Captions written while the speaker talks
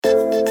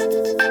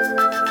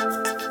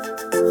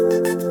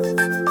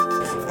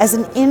as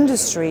an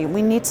industry,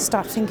 we need to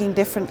start thinking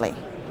differently.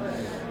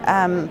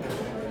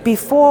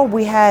 Before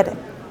we had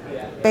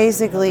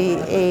basically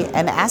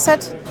an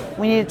asset,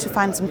 we needed to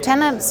find some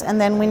tenants, and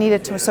then we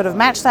needed to sort of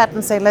match that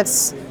and say,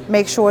 let's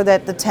make sure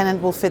that the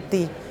tenant will fit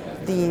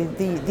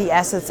the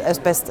assets as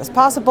best as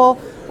possible,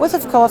 with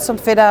of course some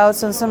fit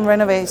outs and some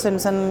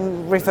renovations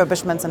and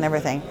refurbishments and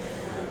everything.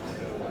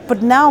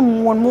 But now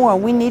more and more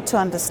we need to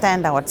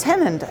understand our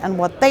tenant and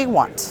what they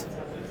want,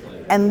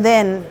 and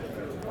then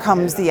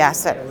comes the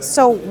asset.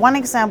 So one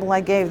example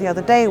I gave the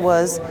other day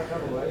was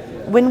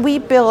when we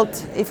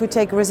built, if we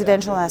take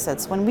residential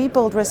assets, when we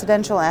built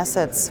residential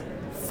assets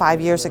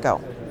 5 years ago,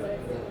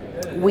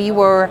 we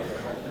were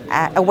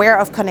aware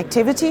of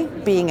connectivity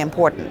being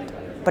important.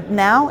 But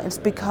now it's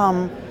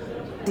become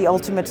the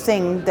ultimate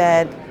thing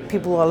that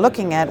people are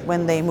looking at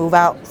when they move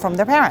out from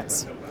their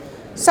parents.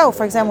 So,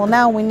 for example,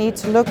 now we need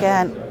to look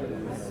at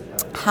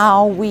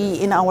how we,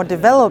 in our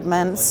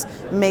developments,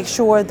 make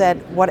sure that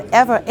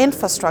whatever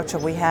infrastructure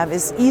we have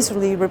is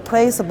easily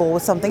replaceable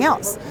with something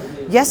else.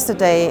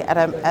 Yesterday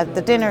at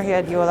the dinner here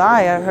at ULI,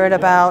 I heard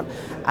about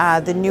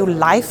the new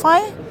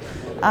Li-Fi,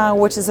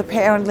 which is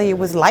apparently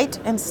with light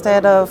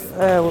instead of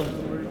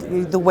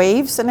the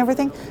waves and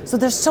everything. So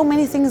there's so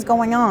many things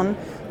going on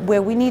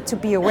where we need to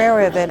be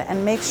aware of it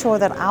and make sure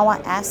that our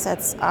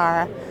assets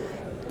are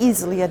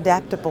easily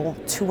adaptable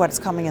to what's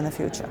coming in the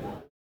future.